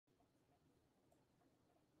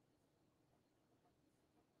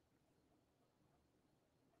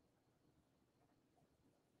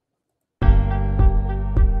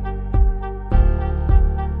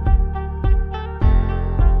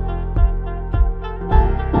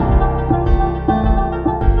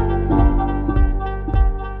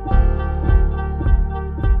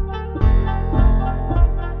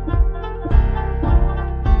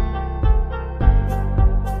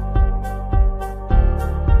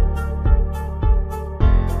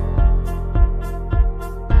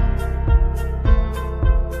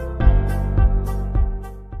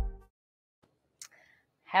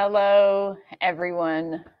Hello,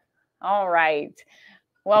 everyone. All right.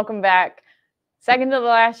 Welcome back. Second to the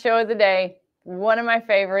last show of the day. One of my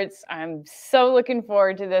favorites. I'm so looking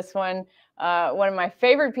forward to this one. One of my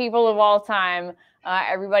favorite people of all time.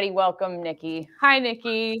 Everybody welcome Nicky. Hi,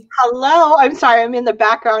 Nicky. Hello. I'm sorry. I'm in the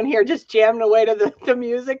background here just jamming away to the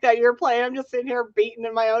music that you're playing. I'm just sitting here beating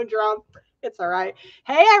in my own drum. It's all right.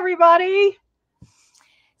 Hey, everybody.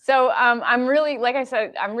 So I'm really, like I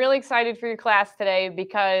said, I'm really excited for your class today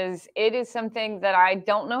because it is something that I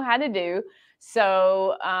don't know how to do.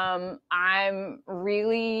 So I'm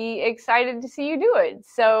really excited to see you do it.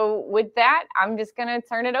 So with that, I'm just going to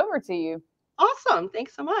turn it over to you. Awesome.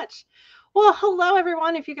 Thanks so much. Well, hello,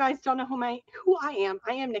 everyone. If you guys don't know who I am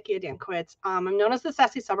Nicky Adamkowitz. I'm known as the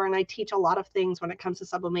Sassy Subber, and I teach a lot of things when it comes to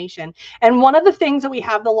sublimation. And one of the things that we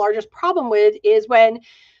have the largest problem with is when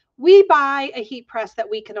we buy a heat press that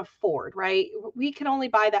we can afford, right? We can only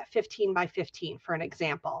buy that 15 by 15 for an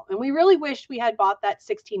example. And we really wish we had bought that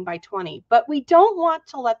 16 by 20, but we don't want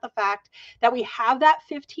to let the fact that we have that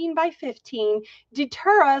 15 by 15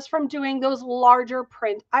 deter us from doing those larger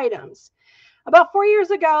print items. About 4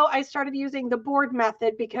 years ago, I started using the board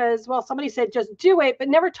method because, well, somebody said just do it, but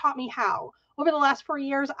never taught me how. Over the last 4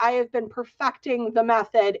 years, I have been perfecting the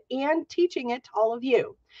method and teaching it to all of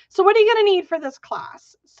you. So what are you going to need for this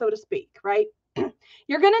class, so to speak, right?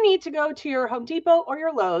 You're going to need to go to your Home Depot or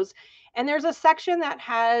your Lowe's, and there's a section that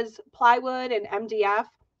has plywood and MDF.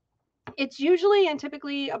 It's usually and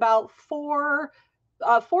typically about 4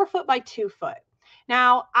 foot by 2 foot.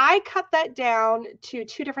 Now, I cut that down to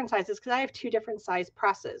 2 different sizes because I have 2 different size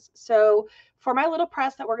presses. So for my little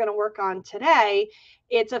press that we're going to work on today,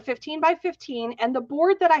 it's a 15 by 15, and the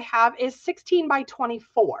board that I have is 16 by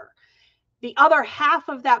 24. The other half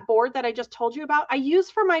of that board that I just told you about, I use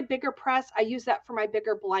for my bigger press. I use that for my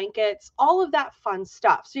bigger blankets, all of that fun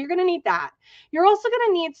stuff. So you're going to need that. You're also going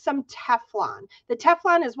to need some Teflon. The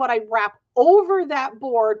Teflon is what I wrap over that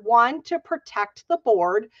board, one, to protect the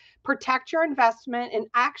board, protect your investment, and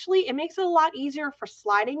actually it makes it a lot easier for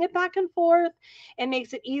sliding it back and forth. It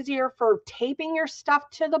makes it easier for taping your stuff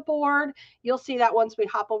to the board. You'll see that once we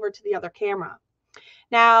hop over to the other camera.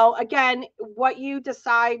 Now, again, what you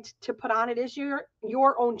decide to put on it is your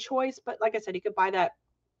own choice. But like I said, you could buy that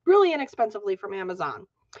really inexpensively from Amazon.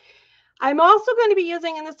 I'm also going to be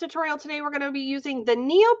using in this tutorial today, we're going to be using the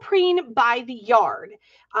neoprene by the yard.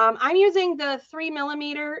 I'm using the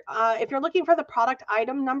 3mm. If you're looking for the product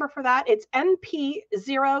item number for that, it's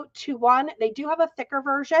MP021. They do have a thicker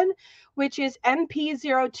version, which is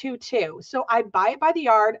MP022. So I buy it by the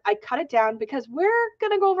yard. I cut it down because we're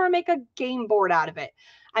going to go over and make a game board out of it.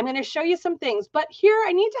 I'm going to show you some things, but here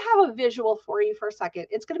I need to have a visual for you for a second.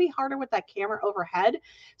 It's going to be harder with that camera overhead.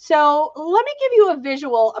 So let me give you a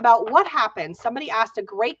visual about what happened. Somebody asked a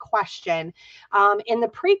great question in the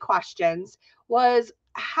pre-questions was,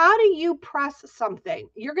 how do you press something?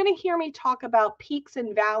 You're going to hear me talk about peaks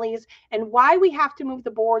and valleys and why we have to move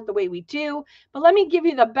the board the way we do. But let me give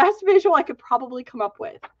you the best visual I could probably come up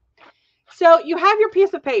with. So you have your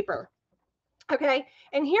piece of paper. Okay,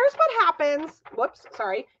 and here's what happens. Whoops,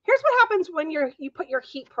 sorry. Here's what happens when you put your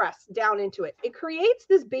heat press down into it. It creates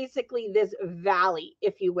this valley,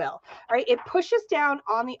 if you will. All right, it pushes down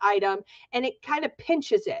on the item and it kind of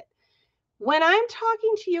pinches it. When I'm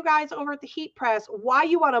talking to you guys over at the heat press, why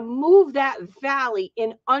you want to move that valley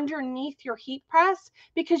in underneath your heat press,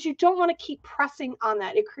 because you don't want to keep pressing on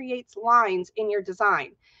that. It creates lines in your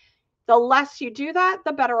design. The less you do that,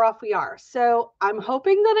 the better off we are. So I'm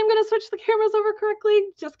hoping that I'm going to switch the cameras over correctly.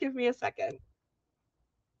 Just give me a second.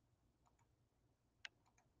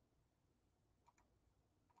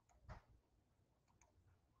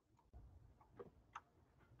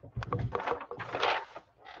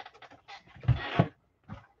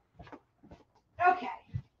 Okay.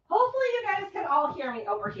 Hopefully you guys can all hear me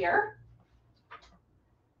over here.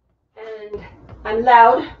 And I'm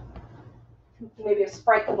loud. Maybe a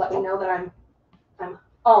sprite could let me know that I'm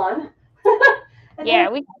on. Yeah,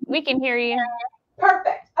 we can hear you.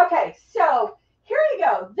 Perfect. Okay, so here you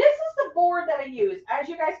go. This is the board that I use. As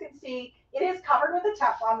you guys can see, it is covered with a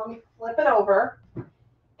Teflon. Let me flip it over.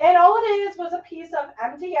 And all it is was a piece of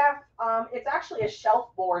MDF. It's actually a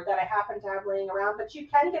shelf board that I happen to have laying around, but you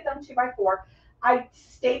can get them 2x4. I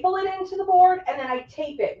staple it into the board and then I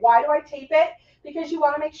tape it. Why do I tape it? Because you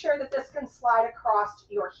want to make sure that this can slide across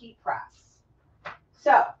your heat press.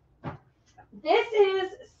 So this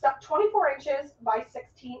is 24 inches by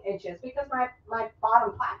 16 inches because my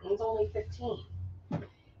bottom platen is only 15.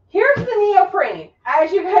 Here's the neoprene.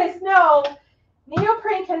 As you guys know,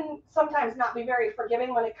 neoprene can sometimes not be very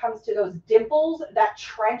forgiving when it comes to those dimples, that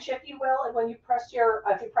trench, if you will, and when you press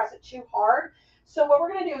if you press it too hard. So what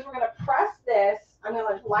we're going to do is we're going to press this. I'm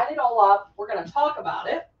going to line it all up. We're going to talk about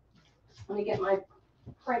it. Let me get my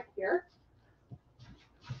print here.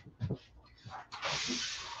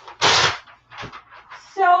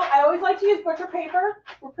 So I always like to use butcher paper.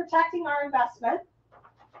 We're protecting our investment.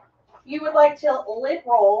 You would like to lint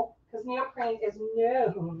roll, because neoprene is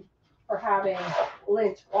known for having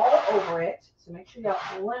lint all over it. So make sure you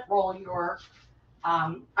lint roll your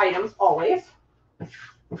items always.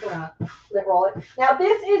 I'm gonna lint roll it. Now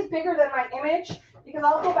this is bigger than my image because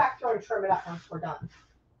I'll go back through and trim it up once we're done.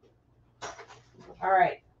 All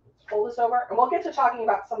right, pull this over, and we'll get to talking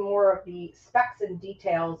about some more of the specs and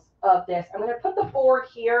details of this. I'm going to put the board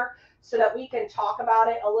here so that we can talk about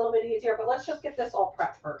it a little bit easier, but let's just get this all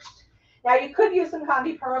prepped first. Now you could use some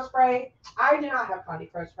Condi Pro spray. I do not have Condi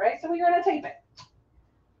Pro spray, so we're going to tape it.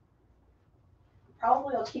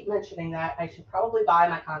 Probably I'll keep mentioning that. I should probably buy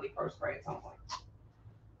my Condi Pro spray at some point.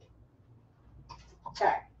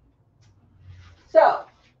 Okay. So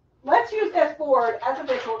let's use this board as a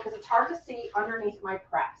visual because it's hard to see underneath my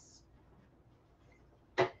press.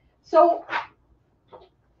 So,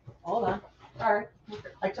 hold on. Sorry,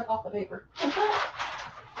 I took off the paper. There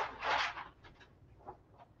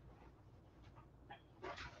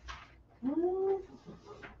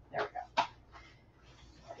we go.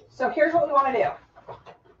 So here's what we want to do.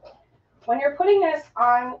 When you're putting this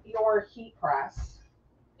on your heat press,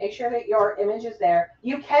 make sure that your image is there.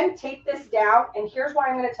 You can tape this down, and here's why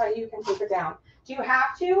I'm going to tell you can tape it down. Do you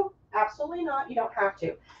have to? Absolutely not. You don't have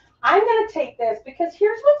to. I'm going to take this because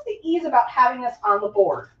here's what's the ease about having this on the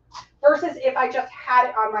board versus if I just had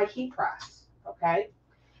it on my heat press, okay?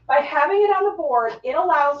 By having it on the board, it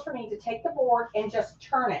allows for me to take the board and just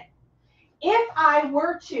turn it. If I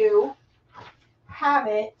were to have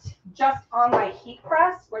it just on my heat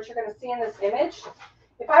press, which you're going to see in this image,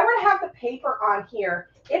 if I were to have the paper on here,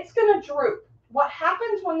 it's going to droop. What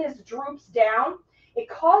happens when this droops down, it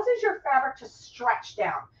causes your fabric to stretch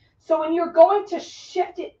down. So when you're going to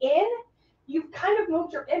shift it in, you've kind of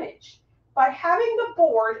moved your image. By having the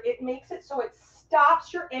board, it makes it so it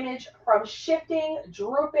stops your image from shifting,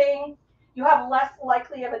 drooping. You have less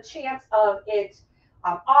likely of a chance of it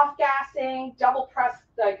off-gassing, double press,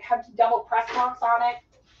 like have double press marks on it.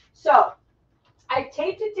 So I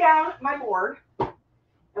taped it down my board, and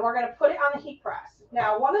we're going to put it on the heat press.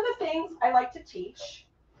 Now, one of the things I like to teach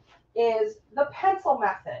is the pencil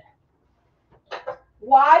method.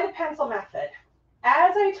 Why the pencil method?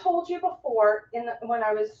 As I told you before when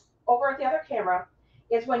I was over at the other camera,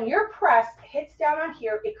 is when your press hits down on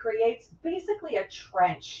here, it creates basically a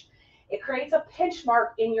trench. It creates a pinch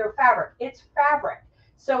mark in your fabric. It's fabric.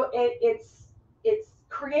 So it's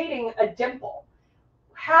creating a dimple.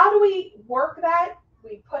 How do we work that?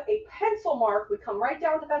 We put a pencil mark. We come right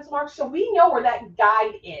down with the pencil mark so we know where that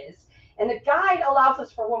guide is. And the guide allows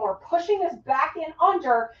us for when we're pushing this back in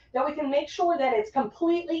under, that we can make sure that it's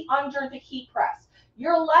completely under the heat press.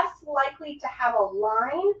 You're less likely to have a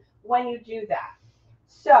line when you do that.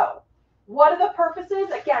 So what are the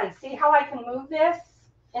purposes? Again, see how I can move this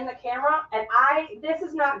in the camera? And this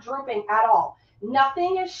is not drooping at all.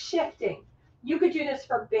 Nothing is shifting. You could do this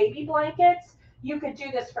for baby blankets. You could do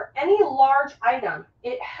this for any large item.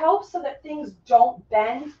 It helps so that things don't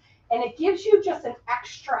bend, and it gives you just an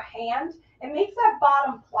extra hand. It makes that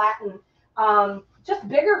bottom platen just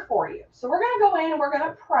bigger for you. So we're going to go in and we're going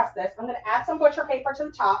to press this. I'm going to add some butcher paper to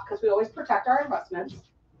the top because we always protect our investments.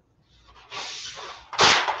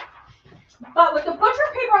 But with the butcher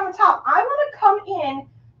paper on the top, I want to come in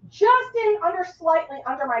just slightly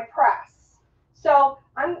under my press. So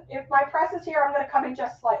if my press is here, I'm going to come in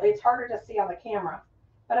just slightly. It's harder to see on the camera,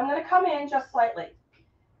 but I'm going to come in just slightly.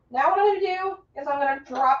 Now what I'm going to do is I'm going to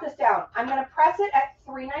drop this down. I'm going to press it at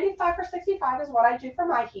 395 or 65 is what I do for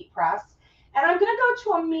my heat press. And I'm going to go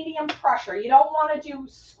to a medium pressure. You don't want to do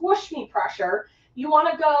squish me pressure. You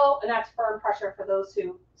want to go, and that's firm pressure for those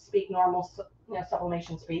who speak normal,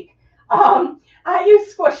 sublimation speak. I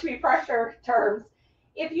use squish me pressure terms.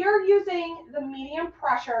 If you're using the medium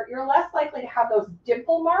pressure, you're less likely to have those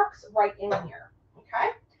dimple marks right in here, okay?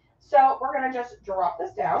 So we're going to just drop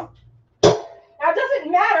this down. Now, it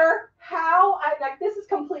doesn't matter how, this is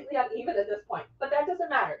completely uneven at this point, but that doesn't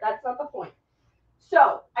matter. That's not the point.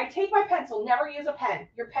 So I take my pencil, never use a pen.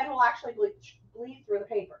 Your pen will actually bleed through the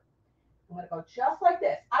paper. I'm going to go just like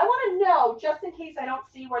this. I want to know, just in case I don't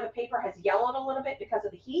see where the paper has yellowed a little bit because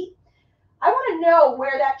of the heat, I want to know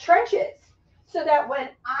where that trench is so that when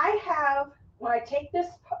I take this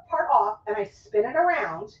part off and I spin it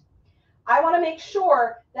around, I want to make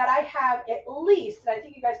sure that I have at least, and I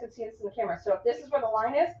think you guys can see this in the camera. So if this is where the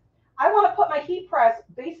line is, I want to put my heat press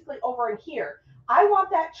basically over in here. I want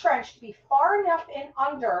that trench to be far enough in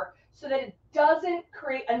under so that it doesn't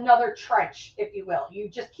create another trench, if you will. You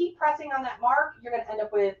just keep pressing on that mark, you're going to end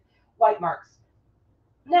up with white marks.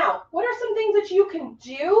 Now, what are some things that you can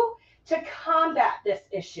do to combat this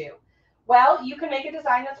issue? Well, you can make a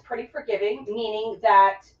design that's pretty forgiving, meaning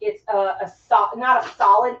that it's not a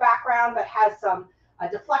solid background, but has some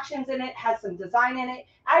deflections in it, has some design in it.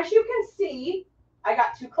 As you can see, I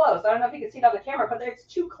got too close. I don't know if you can see it on the camera, but it's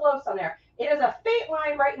too close on there. It is a faint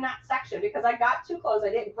line right in that section because I got too close. I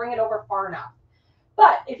didn't bring it over far enough.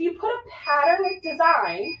 But if you put a pattern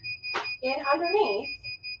design in underneath,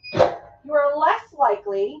 you are less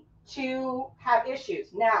likely to have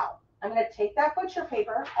issues. Now, I'm going to take that butcher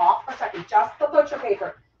paper off for a second, just the butcher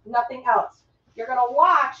paper, nothing else. You're going to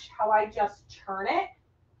watch how I just turn it.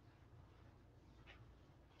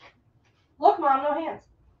 Look, Mom, no hands.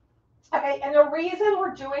 Okay, and the reason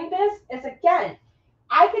we're doing this is, again,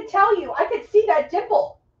 I could tell you, I could see that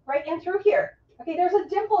dimple right in through here. Okay, there's a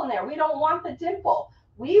dimple in there. We don't want the dimple.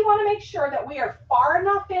 We want to make sure that we are far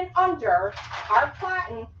enough in under our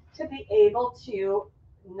platen to be able to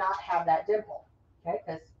not have that dimple, okay,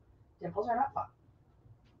 because dimples are not fun.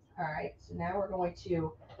 All right, so now we're going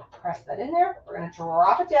to press that in there. We're going to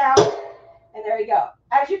drop it down, and there you go.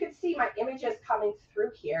 As you can see, my image is coming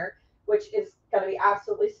through here, which is going to be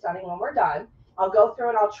absolutely stunning when we're done. I'll go through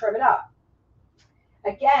and I'll trim it up.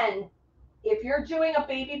 Again, if you're doing a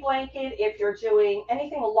baby blanket, if you're doing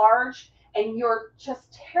anything large and you're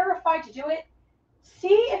just terrified to do it,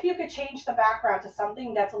 see if you could change the background to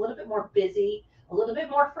something that's a little bit more busy, a little bit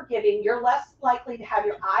more forgiving. You're less likely to have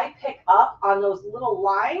your eye pick up on those little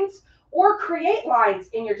lines or create lines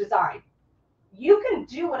in your design. You can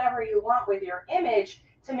do whatever you want with your image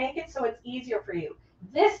to make it so it's easier for you.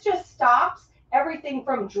 This just stops everything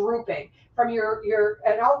from drooping from your,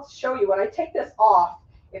 and I'll show you when I take this off.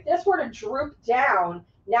 If this were to droop down,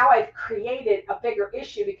 now I've created a bigger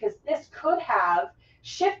issue because this could have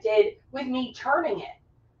shifted with me turning it.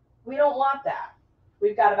 We don't want that.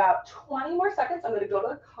 We've got about 20 more seconds. I'm going to go to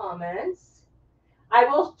the comments. I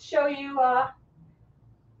will show you,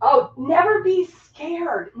 oh, never be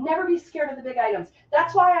scared. Never be scared of the big items.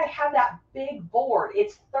 That's why I have that big board.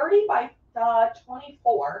 It's 30 by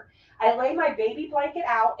 24. I lay my baby blanket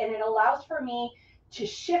out and it allows for me to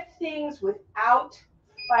shift things without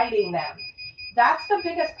fighting them. That's the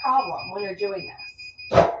biggest problem when you're doing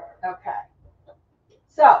this. Okay.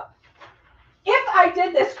 So if I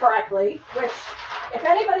did this correctly, which if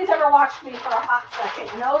anybody's ever watched me for a hot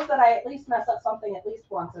second knows that I at least mess up something at least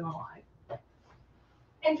once in a life,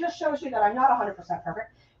 and just shows you that I'm not 100%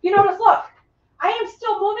 perfect. You notice, look, I am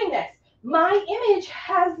still moving this. My image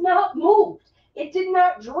has not moved. It did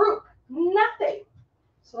not droop, nothing.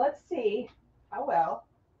 So let's see how well.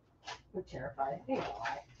 I'm terrified. You know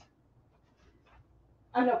why.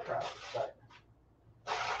 I'm no pro, but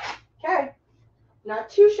okay. Not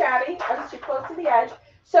too shabby. I was too close to the edge.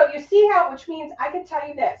 So you see how, which means I can tell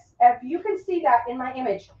you this. If you can see that in my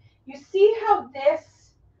image, you see how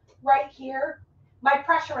this right here, my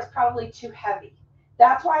pressure is probably too heavy.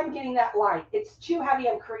 That's why I'm getting that line. It's too heavy.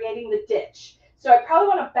 I'm creating the ditch. So I probably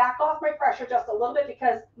want to back off my pressure just a little bit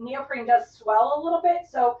because neoprene does swell a little bit.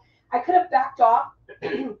 So I could have backed off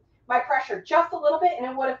my pressure just a little bit and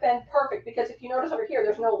it would have been perfect because if you notice over here,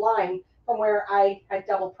 there's no line from where I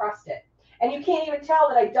double pressed it. And you can't even tell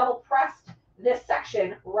that I double pressed this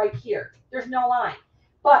section right here. There's no line.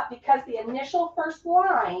 But because the initial first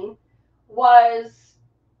line was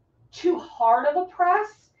too hard of a press,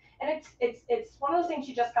 and it's one of those things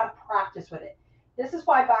you just got to practice with it. This is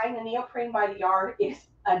why buying the neoprene by the yard is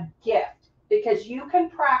a gift because you can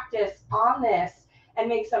practice on this and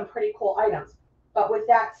make some pretty cool items. But with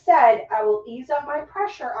that said, I will ease up my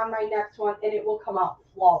pressure on my next one and it will come out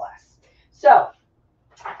flawless. So,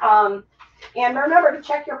 and remember to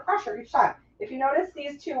check your pressure each time. If you notice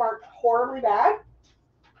these two aren't horribly bad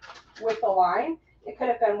with the line, it could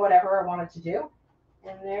have been whatever I wanted to do.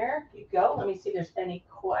 And there you go. Let me see if there's any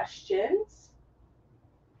questions.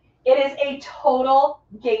 It is a total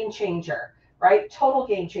game changer, right? Total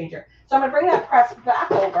game changer. So I'm going to bring that press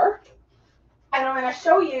back over and I'm going to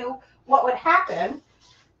show you what would happen.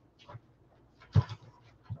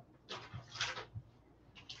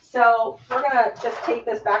 So we're going to just take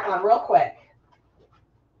this back on real quick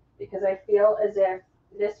because I feel as if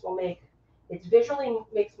this will make, it visually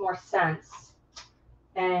makes more sense.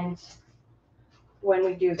 And when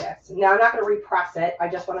we do this, now I'm not going to repress it. I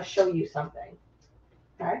just want to show you something.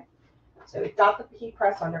 Okay. So we've got the heat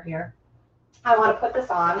press under here. I want to put this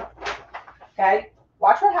on. Okay.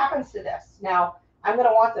 Watch what happens to this. Now I'm going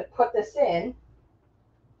to want to put this in.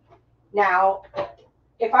 Now,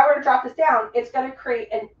 if I were to drop this down, it's going to create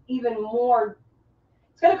an even more,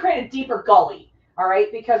 it's going to create a deeper gully, all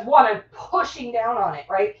right? Because one, I'm pushing down on it,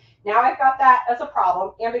 right? Now I've got that as a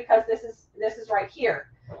problem, and because this is right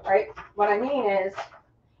here, right? What I mean is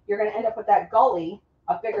you're going to end up with that gully,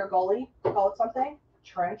 a bigger gully, call it something,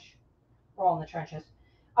 trench. We're all in the trenches.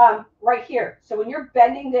 Right here. So when you're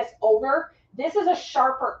bending this over, this is a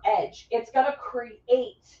sharper edge. It's going to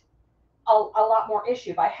create a lot more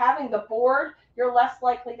issue. By having the board, you're less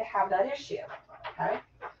likely to have that issue, okay?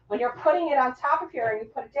 When you're putting it on top of here and you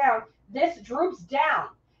put it down, this droops down.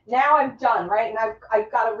 Now I'm done, right? And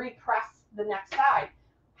I've got to repress the next side.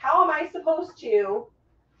 How am I supposed to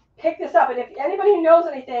pick this up? And if anybody who knows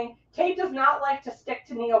anything, tape does not like to stick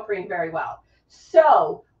to neoprene very well.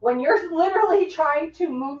 So when you're literally trying to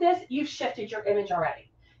move this, you've shifted your image already.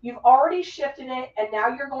 You've already shifted it, and now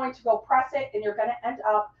you're going to go press it, and you're going to end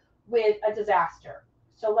up with a disaster.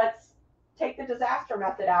 So let's take the disaster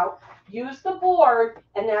method out, use the board,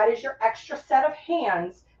 and that is your extra set of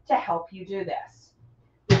hands to help you do this.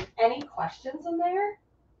 Any questions in there?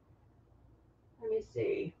 Let me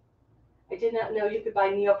see. I did not know you could buy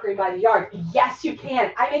neoprene by the yard. Yes, you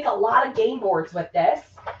can. I make a lot of game boards with this.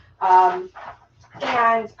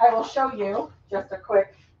 And I will show you just a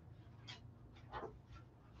quick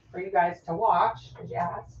for you guys to watch, because you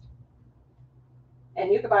asked.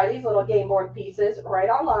 And you can buy these little game board pieces right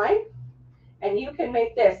online. And you can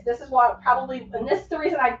make this. This is what probably, and this is the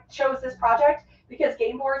reason I chose this project, because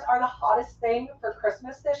game boards are the hottest thing for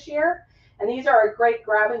Christmas this year. And these are a great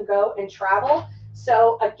grab and go and travel.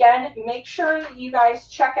 So again, make sure that you guys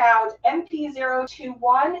check out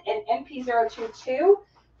MP021 and MP022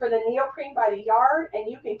 for the neoprene by the yard,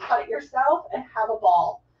 and you can cut it yourself and have a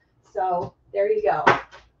ball. So there you go.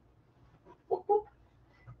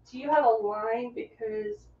 Do you have a line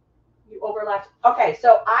because you overlapped? Okay,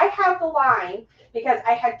 so I have the line because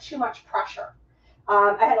I had too much pressure.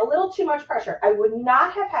 I had a little too much pressure. I would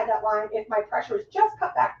not have had that line if my pressure was just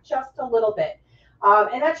cut back just a little bit.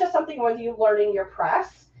 And that's just something with you learning your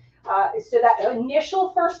press. So that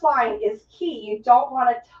initial first line is key. You don't want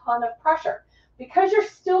a ton of pressure. Because you're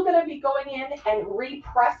still going to be going in and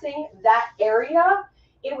repressing that area,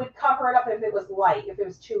 it would cover it up if it was light, if it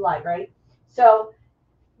was too light, right? So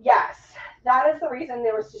yes, that is the reason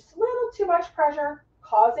there was just a little too much pressure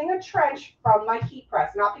causing a trench from my heat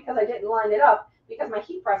press. Not because I didn't line it up, because my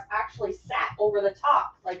heat press actually sat over the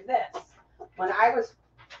top like this. When I was,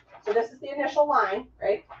 so this is the initial line,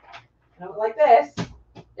 right? And it went like this.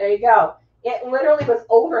 There you go. It literally was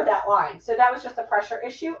over that line. So that was just a pressure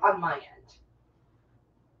issue on my end.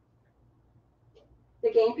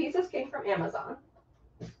 The game pieces came from Amazon.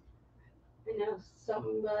 I know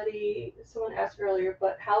someone asked earlier,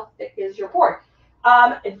 but how thick is your board?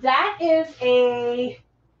 That is a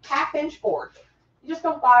 1/2-inch board. You just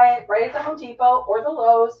don't buy it right at the Home Depot or the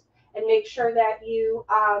Lowe's, and make sure that you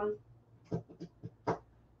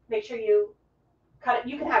cut it.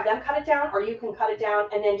 You can have them cut it down, or you can cut it down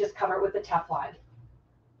and then just cover it with the Teflon.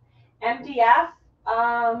 MDF.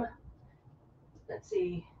 Let's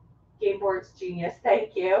see. Game board's genius.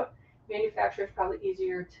 Thank you. Manufacturer is probably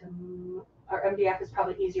easier to, or MDF is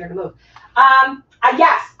probably easier to move.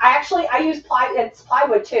 Yes, I use it's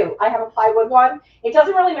plywood too. I have a plywood one. It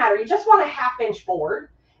doesn't really matter. You just want a 1/2-inch board,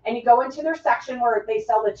 and you go into their section where they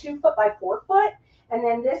sell the 2 foot by 4 foot, and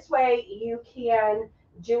then this way you can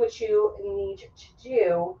do what you need to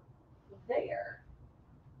do there.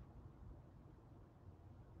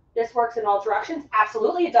 This works in all directions.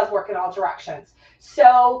 Absolutely, it does work in all directions.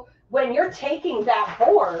 So when you're taking that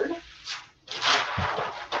board,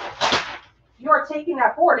 you're taking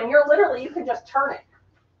that board and you're literally, you can just turn it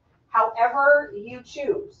however you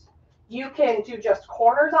choose. You can do just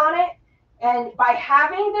corners on it. And by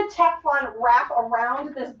having the Teflon wrap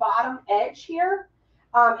around this bottom edge here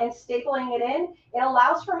and stapling it in, it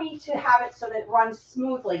allows for me to have it so that it runs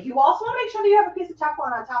smoothly. You also want to make sure that you have a piece of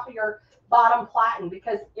Teflon on top of your bottom platen,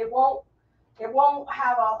 because it won't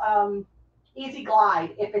have a easy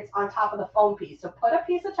glide if it's on top of the foam piece. So put a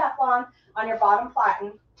piece of Teflon on your bottom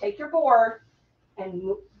platen, take your board,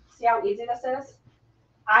 and see how easy this is?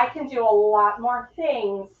 I can do a lot more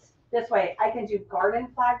things this way. I can do garden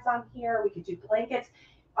flags on here. We could do blankets,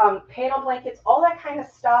 panel blankets, all that kind of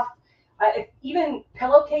stuff. Even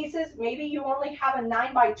pillowcases, maybe you only have a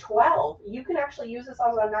 9x12. You can actually use this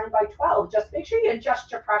on a 9x12. Just make sure you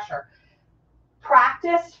adjust your pressure.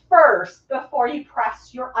 Practice first before you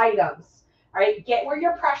press your items. All right, get where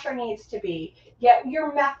your pressure needs to be. Get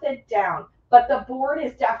your method down. But the board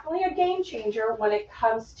is definitely a game changer when it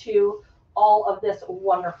comes to all of this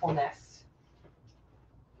wonderfulness.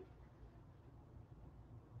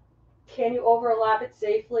 Can you overlap it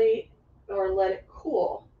safely or let it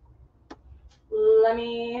cool?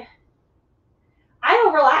 I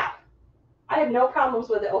overlap. I have no problems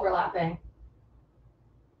with it overlapping.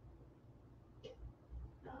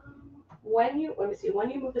 When you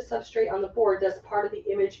move the substrate on the board, does part of the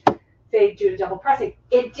image fade due to double pressing?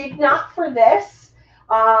 It did not for this.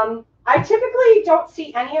 I typically don't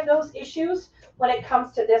see any of those issues when it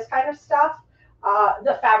comes to this kind of stuff,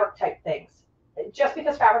 the fabric type things. Just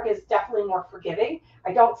because fabric is definitely more forgiving,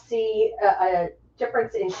 I don't see a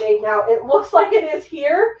difference in shade. Now, it looks like it is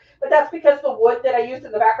here, but that's because the wood that I used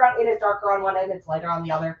in the background, it is darker on one end, it's lighter on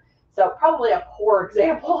the other. So probably a poor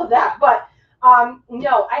example of that. But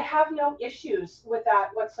no, I have no issues with that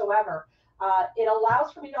whatsoever. It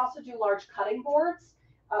allows for me to also do large cutting boards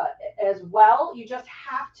as well. You just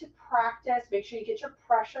have to practice, make sure you get your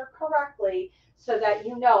pressure correctly so that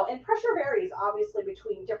you know, and pressure varies obviously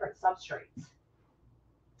between different substrates.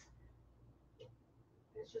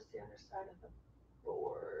 It's just the other side of the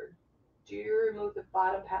board. Do you remove the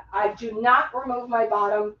bottom pad? I do not remove my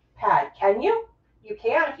bottom pad. Can you? You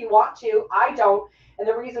can if you want to. I don't. And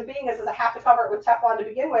the reason being is I have to cover it with Teflon to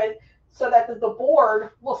begin with so that the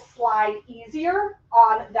board will slide easier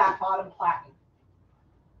on that bottom platen.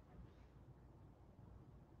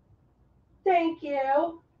 Thank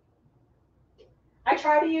you. I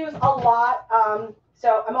try to use a lot.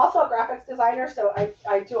 So I'm also a graphics designer, so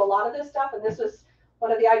I do a lot of this stuff. And this was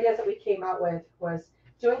one of the ideas that we came out with was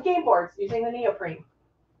doing game boards using the neoprene.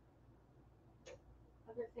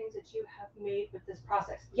 Other things that you have made with this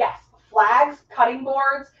process? Yes, flags, cutting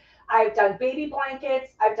boards. I've done baby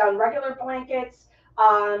blankets. I've done regular blankets.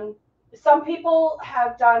 Some people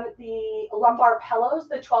have done the lumbar pillows,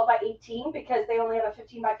 the 12 by 18, because they only have a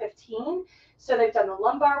 15 by 15. So they've done the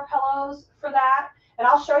lumbar pillows for that. And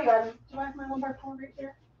I'll show you. Do I have my lumbar pillow right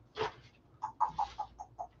here?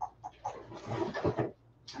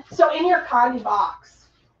 So in your Condi box,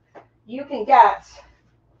 you can get,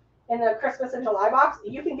 in the Christmas and July box,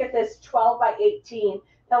 you can get this 12 by 18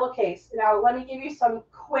 pillowcase. Now, let me give you some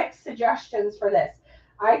quick suggestions for this.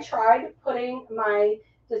 I tried putting my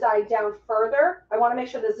design down further. I want to make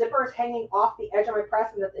sure the zipper is hanging off the edge of my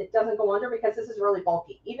press and that it doesn't go under because this is really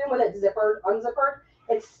bulky. Even with it zippered, unzippered,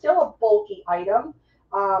 it's still a bulky item.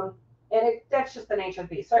 And that's just the nature of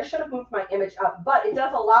the beast. So I should have moved my image up, but it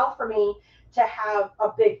does allow for me to have a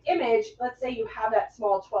big image. Let's say you have that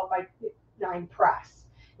small 12 by 9 press.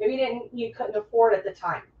 Maybe you couldn't afford at the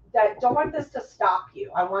time. Don't want this to stop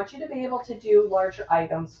you. I want you to be able to do larger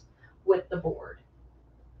items with the board.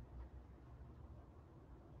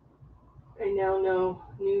 I now know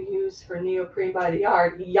new use for neoprene by the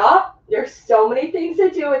yard. Yup, there's so many things to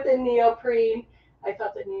do with the neoprene. I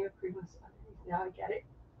thought the neoprene was underneath. Now I get it.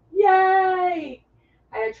 Yay!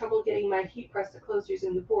 I had trouble getting my heat press to close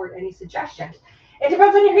using the board. Any suggestions? It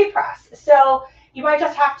depends on your heat press. So you might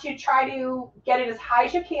just have to try to get it as high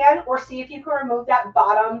as you can or see if you can remove that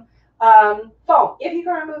bottom foam. If you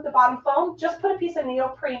can remove the bottom foam, just put a piece of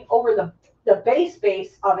neoprene over the base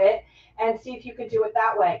of it and see if you could do it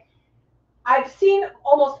that way. I've seen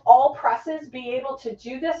almost all presses be able to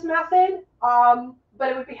do this method, but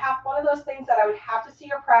it would be one of those things that I would have to see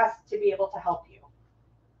your press to be able to help you.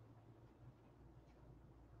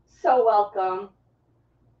 So welcome.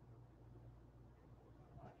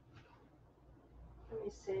 Let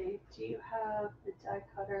me see. Do you have the die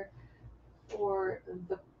cutter for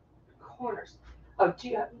the corners? Oh, do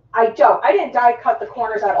you have? I don't. I didn't die cut the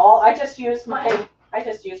corners at all. I just used my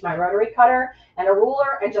rotary cutter and a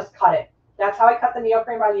ruler and just cut it. That's how I cut the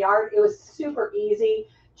neoprene by the yard. It was super easy.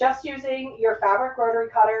 Just using your fabric rotary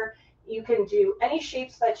cutter, you can do any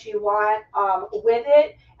shapes that you want with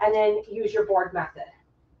it, and then use your board method.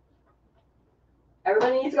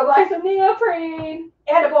 Everybody needs to go buy some neoprene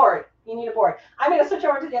and a board. You need a board. I'm going to switch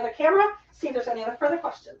over to the other camera, see if there's any other further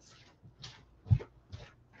questions.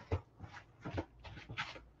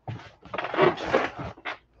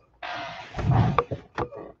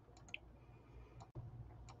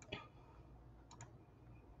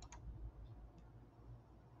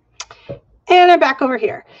 And I'm back over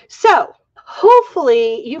here. So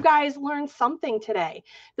hopefully you guys learned something today.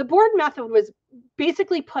 The board method was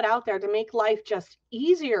basically put out there to make life just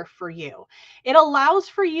easier for you. It allows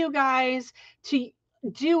for you guys to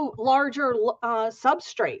do larger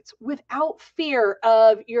substrates without fear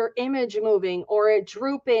of your image moving or it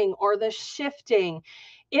drooping or the shifting.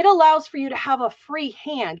 It allows for you to have a free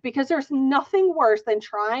hand because there's nothing worse than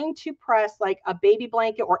trying to press like a baby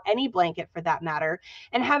blanket or any blanket for that matter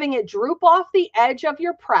and having it droop off the edge of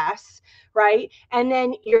your press, right? And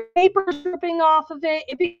then your paper's drooping off of it.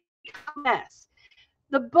 It becomes a mess.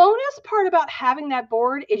 The bonus part about having that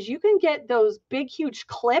board is you can get those big, huge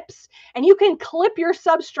clips, and you can clip your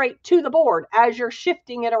substrate to the board as you're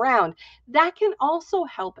shifting it around. That can also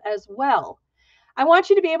help as well. I want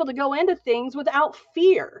you to be able to go into things without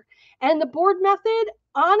fear. And the board method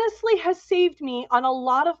honestly has saved me on a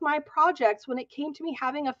lot of my projects when it came to me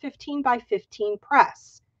having a 15 by 15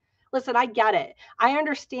 press. Listen, I get it. I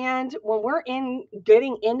understand when we're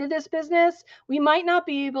getting into this business, we might not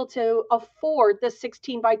be able to afford the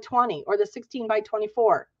 16 by 20 or the 16 by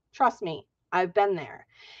 24. Trust me, I've been there.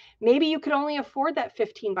 Maybe you could only afford that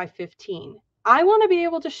 15 by 15. I want to be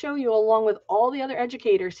able to show you, along with all the other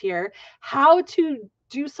educators here, how to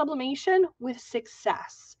do sublimation with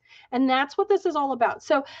success. And that's what this is all about.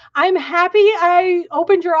 So I'm happy I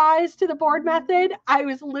opened your eyes to the board method. I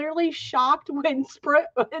was literally shocked when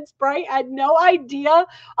Sprite had no idea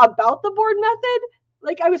about the board method.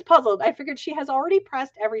 Like, I was puzzled. I figured she has already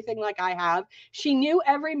pressed everything like I have. She knew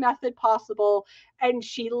every method possible. And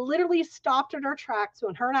she literally stopped in her tracks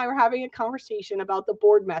when her and I were having a conversation about the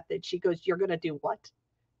board method. She goes, "You're going to do what?"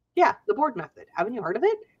 "Yeah, the board method. Haven't you heard of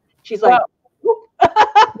it?" She's like,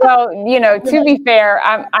 well, you know, to be fair,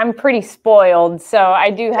 I'm pretty spoiled. So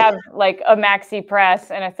I do have like a maxi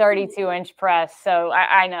press and a 32-inch press. So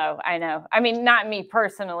I know. I mean, not me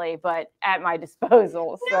personally, but at my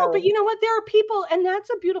disposal. No, but you know what? There are people, and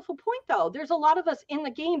that's a beautiful point, though. There's a lot of us in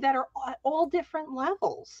the game that are at all different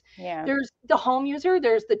levels. Yeah. There's the home user,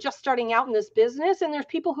 there's the just starting out in this business, and there's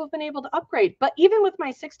people who've been able to upgrade. But even with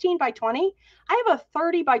my 16 by 20, I have a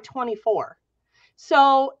 30 by 24.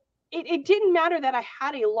 So it didn't matter that I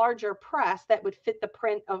had a larger press that would fit the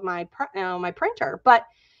print of my printer, but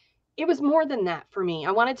it was more than that for me.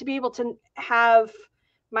 I wanted to be able to have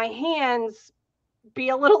my hands be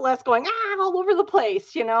a little less going all over the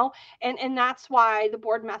place, you know, and that's why the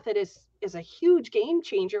board method is a huge game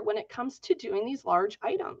changer when it comes to doing these large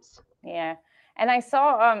items. Yeah. And I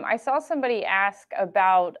saw somebody ask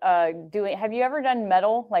about have you ever done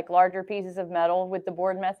metal, like larger pieces of metal with the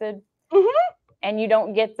board method? Mm-hmm. And you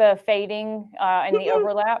don't get the fading and the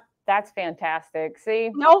overlap? That's fantastic. See?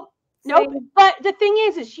 Nope. But the thing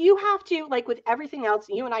is you have to, like with everything else,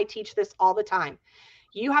 you and I teach this all the time.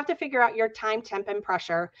 You have to figure out your time, temp, and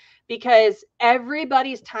pressure, because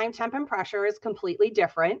everybody's time, temp, and pressure is completely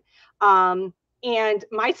different. And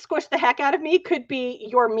my squish the heck out of me could be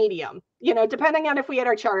your medium, you know, depending on if we had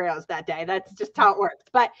our Cheerios that day. That's just how it works.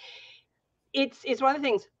 But it's one of the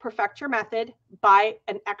things. Perfect your method, buy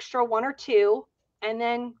an extra 1 or 2, and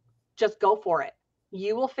then just go for it.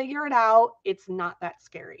 You will figure it out. It's not that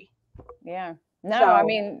scary. Yeah. No, so, I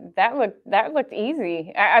mean, that looked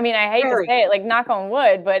easy. I mean, I hate to say it, like knock on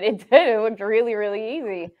wood, but it did. It looked really, really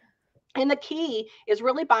easy. And the key is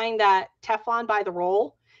really buying that Teflon by the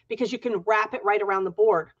roll, because you can wrap it right around the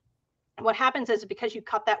board. What happens is, because you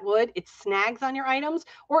cut that wood, it snags on your items,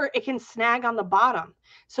 or it can snag on the bottom.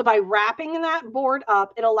 So by wrapping that board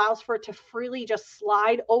up, it allows for it to freely just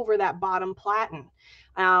slide over that bottom platen.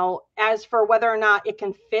 Now, as for whether or not it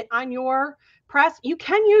can fit on your press, you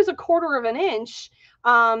can use a 1/4 of an inch.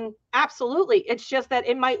 Absolutely. It's just that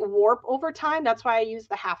it might warp over time. That's why I use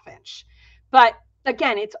the 1/2 inch. But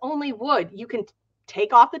again, it's only wood. You can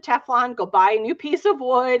take off the Teflon, go buy a new piece of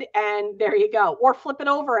wood, and there you go. Or flip it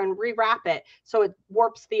over and rewrap it so it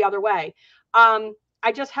warps the other way.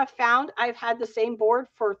 I just have found I've had the same board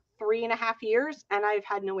for 3.5 years, and I've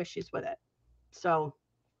had no issues with it. So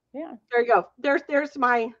yeah, there you go. There's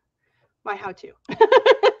my how-to.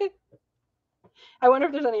 I wonder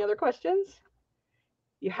if there's any other questions.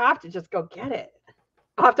 You have to just go get it.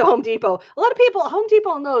 Off to Home Depot. A lot of people, Home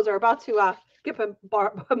Depot and Lowe's are about to get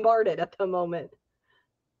bombarded at the moment.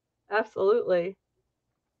 Absolutely.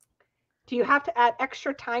 Do you have to add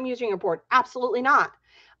extra time using your board? Absolutely not.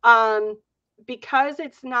 Because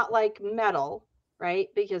it's not like metal, right?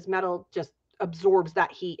 Because metal just absorbs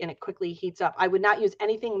that heat and it quickly heats up. I would not use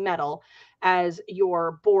anything metal as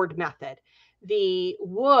your board method. The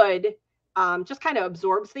wood just kind of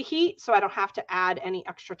absorbs the heat, so I don't have to add any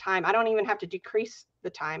extra time. I don't even have to decrease the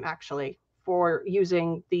time, actually, for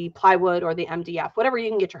using the plywood or the MDF, whatever you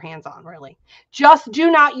can get your hands on, really. Just do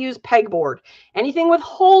not use pegboard. Anything with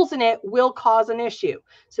holes in it will cause an issue.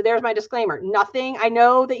 So there's my disclaimer. Nothing, I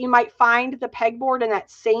know that you might find the pegboard in that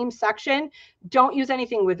same section. Don't use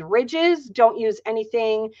anything with ridges. Don't use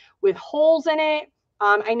anything with holes in it.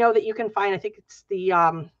 I know that you can find, I think it's the,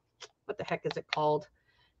 what the heck is it called?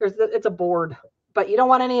 It's a board, but you don't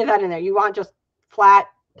want any of that in there. You want just flat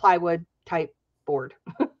plywood type board.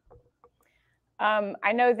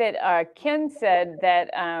 I know that Ken said that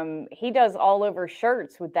he does all over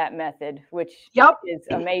shirts with that method, which is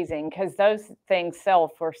amazing because those things sell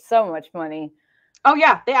for so much money. Oh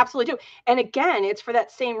yeah, they absolutely do. And again, it's for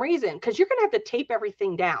that same reason, because you're going to have to tape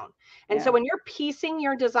everything down. And so when you're piecing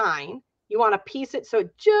your design, you want to piece it so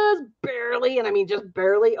it just barely, and I mean just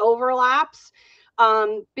barely overlaps,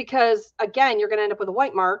 because again, you're going to end up with a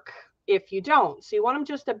white mark if you don't. So you want them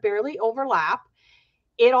just to barely overlap.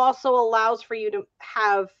 It also allows for you to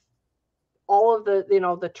have all of the,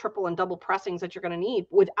 the triple and double pressings that you're going to need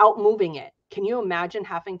without moving it. Can you imagine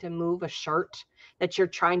having to move a shirt that you're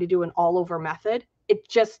trying to do an all over method? It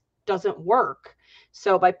just doesn't work.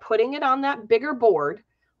 So by putting it on that bigger board,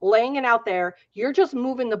 laying it out there, you're just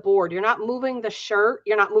moving the board. You're not moving the shirt.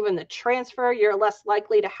 You're not moving the transfer. You're less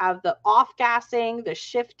likely to have the off gassing, the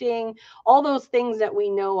shifting, all those things that we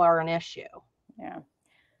know are an issue. Yeah.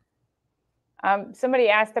 Somebody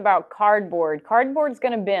asked about cardboard. Cardboard's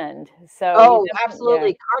going to bend. So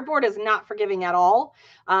absolutely. Cardboard is not forgiving at all.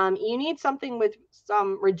 You need something with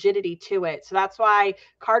some rigidity to it. So that's why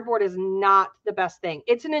cardboard is not the best thing.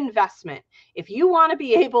 It's an investment. If you want to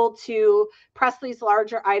be able to press these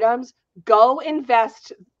larger items, go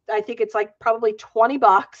invest. I think it's like probably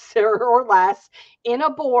 $20 or less in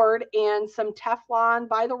a board and some Teflon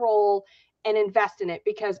by the roll, and invest in it,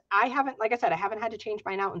 because I haven't had to change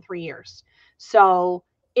mine out in 3 years. So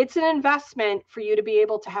it's an investment for you to be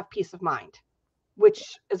able to have peace of mind,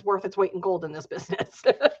 which is worth its weight in gold in this business.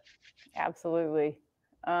 Absolutely.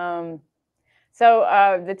 So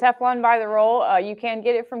the Teflon by the roll, you can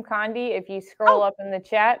get it from Condi. If you scroll up in the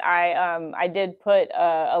chat, I did put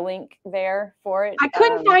a link there for it. I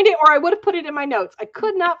couldn't find it, or I would have put it in my notes. I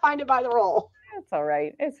could not find it by the roll. It's all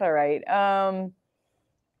right. It's all right.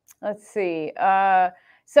 Let's see.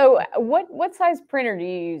 So what size printer do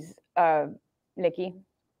you use, Nikki?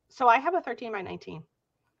 So I have a 13 by 19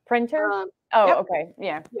 printer. Yep. Okay.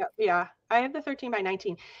 Yeah. I have the 13 by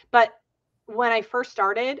 19. But when I first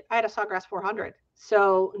started, I had a Sawgrass 400.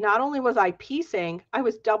 So not only was I piecing, I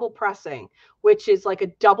was double pressing, which is like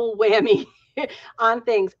a double whammy on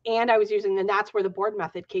things. And I was using, and that's where the board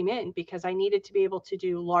method came in, because I needed to be able to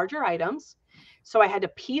do larger items. So I had to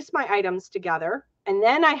piece my items together, and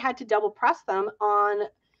then I had to double press them on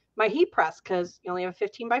my heat press, because you only have a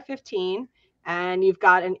 15 by 15 and you've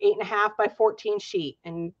got an 8.5 by 14 sheet,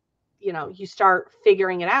 and you start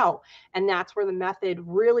figuring it out. And that's where the method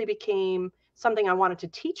really became something I wanted to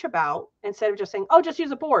teach about, instead of just saying, oh, just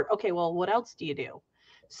use a board. Okay, well, what else do you do?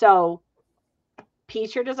 So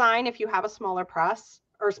piece your design. If you have a smaller press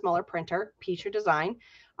or a smaller printer, piece your design,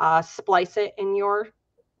 splice it in your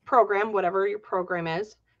program, whatever your program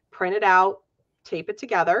is, print it out, tape it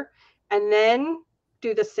together, and then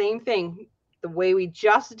do the same thing the way we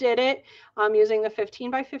just did it, using the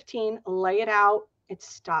 15 by 15, lay it out. It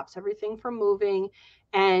stops everything from moving.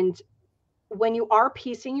 And when you are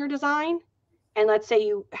piecing your design, and let's say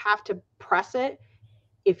you have to press it,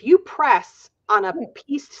 if you press on a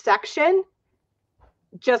pieced section,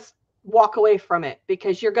 just walk away from it,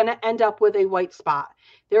 because you're going to end up with a white spot.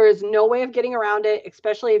 There is no way of getting around it,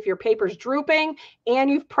 especially if your paper's drooping and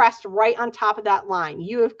you've pressed right on top of that line.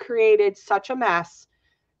 You have created such a mess.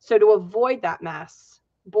 So to avoid that mess,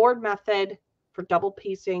 board method for double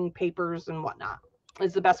piecing papers and whatnot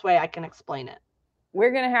is the best way I can explain it. We're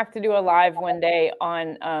going to have to do a live one day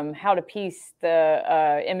on how to piece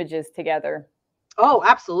the images together. Oh,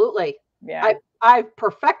 absolutely. Yeah. I've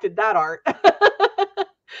perfected that art.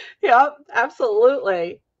 Yep,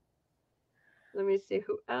 absolutely. Let me see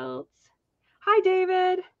who else. Hi,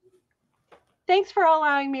 David. Thanks for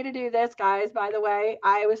allowing me to do this, guys. By the way,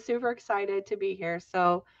 I was super excited to be here.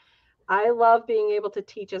 So I love being able to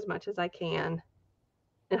teach as much as I can.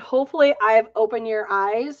 And hopefully I've opened your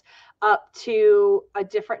eyes up to a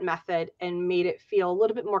different method and made it feel a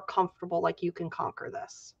little bit more comfortable, like you can conquer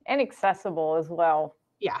this. And accessible as well.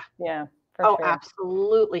 Yeah. Yeah. Oh, sure.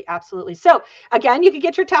 Absolutely. Absolutely. So again, you can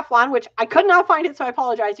get your Teflon, which I could not find it, so I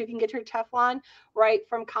apologize. You can get your Teflon right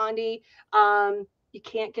from Condi. You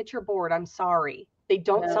can't get your board. I'm sorry. They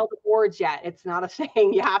don't sell the boards yet. It's not a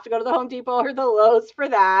thing. You have to go to the Home Depot or the Lowe's for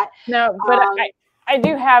that. No, but I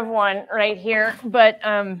do have one right here, but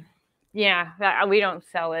yeah, we don't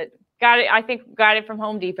sell it. Got it from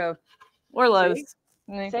Home Depot or Lowe's.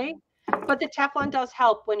 See? But the Teflon does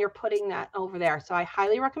help when you're putting that over there. So I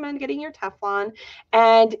highly recommend getting your Teflon.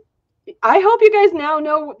 And I hope you guys now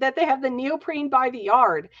know that they have the neoprene by the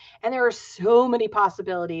yard. And there are so many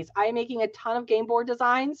possibilities. I'm making a ton of game board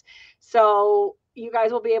designs. So you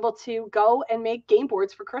guys will be able to go and make game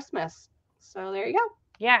boards for Christmas. So there you go.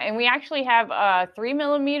 Yeah, and we actually have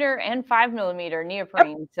 3mm and 5mm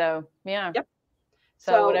neoprene. Yep. So yeah. Yep.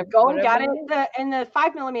 So go and get it. And the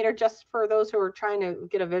 5mm, just for those who are trying to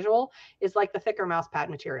get a visual, is like the thicker mouse pad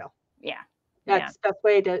material. Yeah. That's the best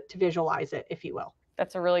way to visualize it, if you will.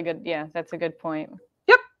 That's a really good, that's a good point.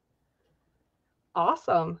 Yep.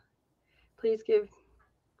 Awesome. Please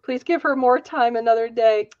give her more time another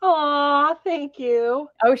day. Aw, thank you.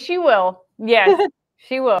 Oh, she will. Yes,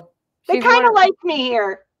 she will. They kind of like me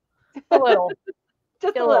here. A little.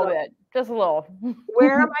 Just a little bit. Just a little.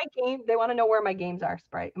 Where are my games? They want to know where my games are,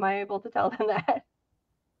 Sprite. Am I able to tell them that?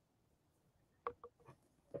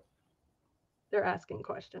 They're asking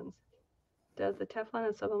questions. Does the Teflon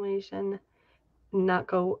and sublimation not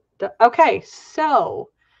go? Okay, so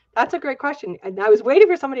that's a great question. And I was waiting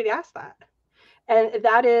for somebody to ask that. And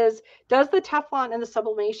that is, does the Teflon and the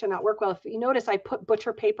sublimation not work well? If you notice, I put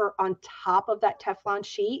butcher paper on top of that Teflon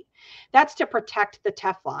sheet. That's to protect the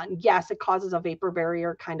Teflon. Yes, it causes a vapor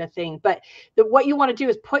barrier kind of thing. But what you want to do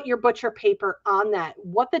is put your butcher paper on that.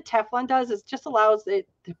 What the Teflon does is just allows it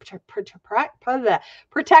to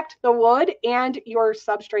protect the wood and your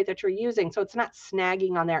substrate that you're using. So it's not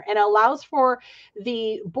snagging on there, and it allows for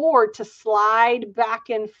the board to slide back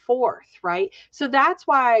and forth, right? So that's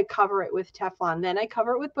why I cover it with Teflon. Then I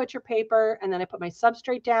cover it with butcher paper, and then I put my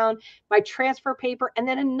substrate down, my transfer paper, and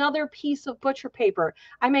then another piece of butcher paper.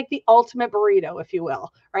 I make the ultimate burrito, if you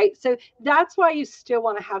will, right? So that's why you still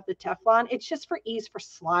want to have the Teflon. It's just for ease for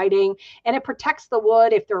sliding, and it protects the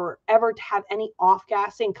wood if there were ever to have any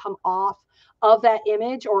off-gassing come off of that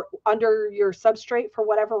image or under your substrate for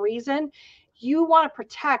whatever reason. You want to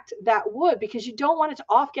protect that wood because you don't want it to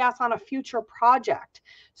off gas on a future project.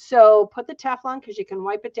 So put the Teflon because you can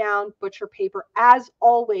wipe it down. Butcher paper, as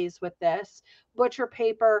always with this, butcher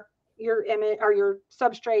paper, your image or your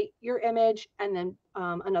substrate, your image, and then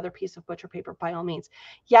another piece of butcher paper by all means.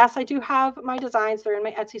 Yes, I do have my designs. They're in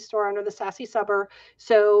my Etsy store under the Sassy Subber.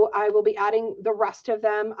 So I will be adding the rest of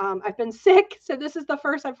them. I've been sick, so this is the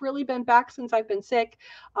first I've really been back since I've been sick.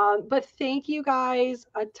 But thank you guys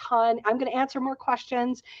a ton. I'm going to answer more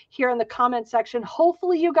questions here in the comment section.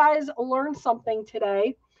 Hopefully you guys learned something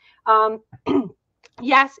today.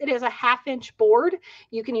 Yes, it is a 1/2-inch board.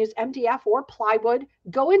 You can use MDF or plywood.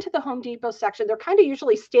 Go into the Home Depot section. They're kind of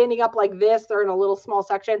usually standing up like this. They're in a little small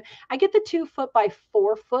section. I get the 2-foot by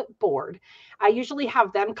 4-foot board. I usually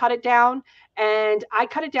have them cut it down, and I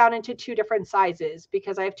cut it down into 2 different sizes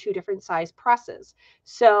because I have 2 different size presses.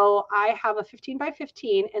 So I have a 15 by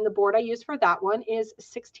 15, and the board I use for that one is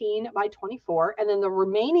 16 by 24. And then the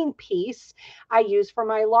remaining piece I use for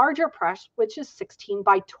my larger press, which is 16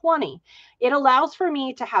 by 20. It allows for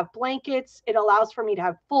me to have blankets. It allows for me to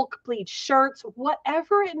have full complete shirts,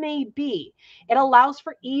 whatever it may be. It allows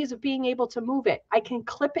for ease of being able to move it. I can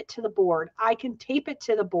clip it to the board. I can tape it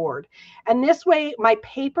to the board. And this way, my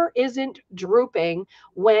paper isn't drooping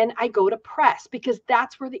when I go to press, because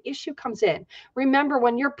that's where the issue comes in. Remember,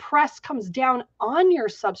 when your press comes down on your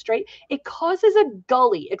substrate, it causes a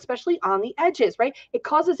gully, especially on the edges, right? It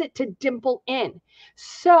causes it to dimple in.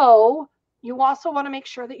 So you also want to make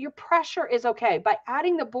sure that your pressure is okay. By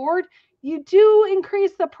adding the board, you do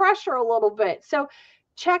increase the pressure a little bit. So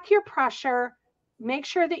check your pressure. Make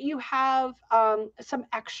sure that you have some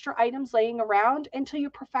extra items laying around until you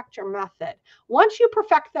perfect your method. Once you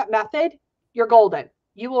perfect that method, you're golden.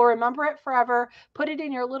 You will remember it forever. Put it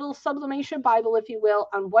in your little sublimation Bible, if you will,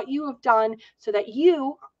 on what you have done so that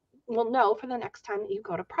you will know for the next time that you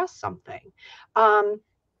go to press something.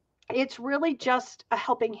 It's really just a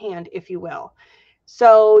helping hand, if you will.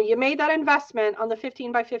 So you made that investment on the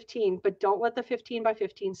 15 by 15, but don't let the 15 by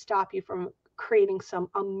 15 stop you from creating some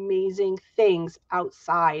amazing things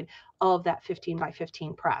outside of that 15 by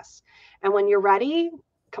 15 press. And when you're ready,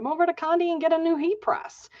 come over to Condi and get a new heat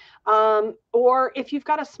press. Or if you've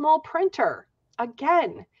got a small printer,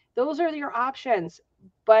 again, those are your options,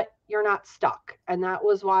 but you're not stuck. And that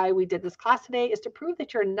was why we did this class today, is to prove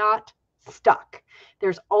that you're not stuck.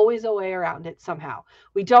 There's always a way around it somehow.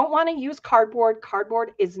 We don't want to use cardboard.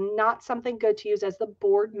 Cardboard is not something good to use as the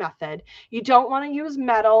board method. You don't want to use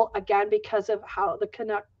metal, again, because of how the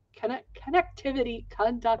conductivity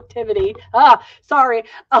of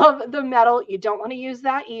the metal. You don't want to use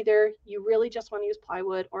that either. You really just want to use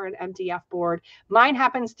plywood or an MDF board. Mine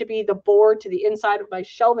happens to be the board to the inside of my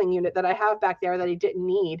shelving unit that I have back there that I didn't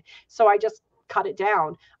need, so I just cut it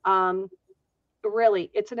down. Really,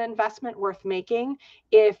 it's an investment worth making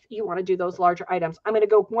if you want to do those larger items. I'm going to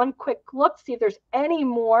go one quick look, see if there's any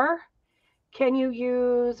more. Can you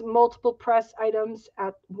use multiple press items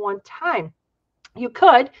at one time? You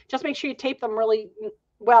could. Just make sure you tape them really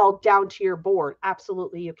well down to your board.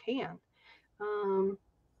 Absolutely, you can.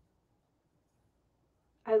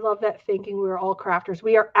 I love that thinking we were all crafters.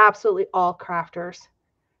 We are absolutely all crafters.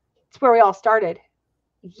 It's where we all started.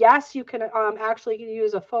 Yes, you can actually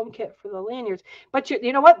use a foam kit for the lanyards, but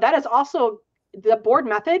you know what? That is also the board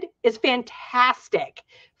method is fantastic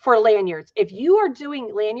for lanyards. If you are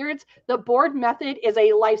doing lanyards, the board method is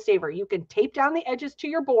a lifesaver. You can tape down the edges to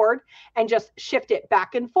your board and just shift it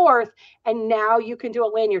back and forth. And now you can do a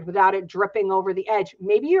lanyard without it dripping over the edge.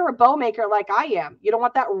 Maybe you're a bow maker like I am. You don't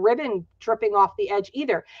want that ribbon dripping off the edge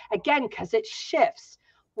either. Again, because it shifts.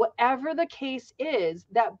 Whatever the case is,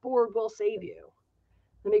 that board will save you.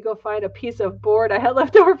 Let me go find a piece of board I had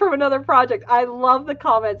left over from another project. I love the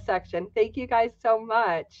comment section. Thank you guys so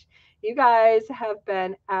much. You guys have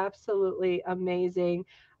been absolutely amazing.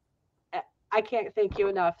 I can't thank you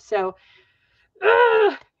enough. So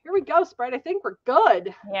here we go, Sprite. I think we're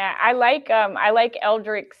good. Yeah, I like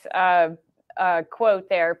Eldrick's quote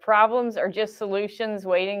there. Problems are just solutions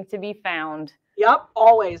waiting to be found. Yep,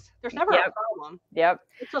 always. There's never a problem. Yep.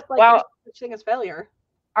 It's just like there's such thing as failure.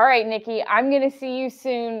 All right, Nikki, I'm going to see you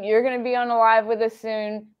soon. You're going to be on a live with us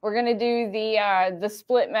soon. We're going to do the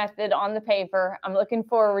split method on the paper. I'm looking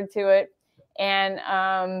forward to it.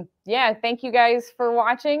 And yeah, thank you guys for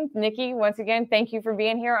watching. Nikki, once again, thank you for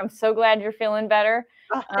being here. I'm so glad you're feeling better.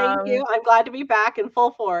 Thank you. I'm glad to be back in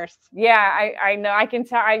full force. Yeah, I know. I can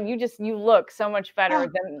tell you look so much better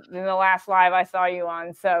than the last live I saw you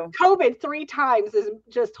on. So COVID 3 times is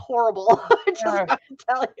just horrible. I just got to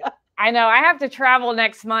tell you. I know. I have to travel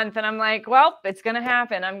next month, and I'm like, well, it's going to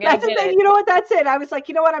happen. I'm going to get it. You know what? That's it. I was like,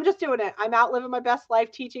 you know what? I'm just doing it. I'm out living my best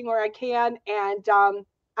life, teaching where I can, and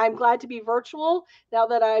I'm glad to be virtual now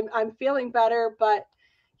that I'm feeling better. But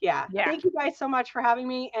yeah, thank you guys so much for having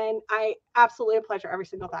me, and I absolutely a pleasure every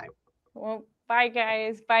single time. Well, bye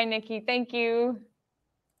guys. Bye, Nikki. Thank you.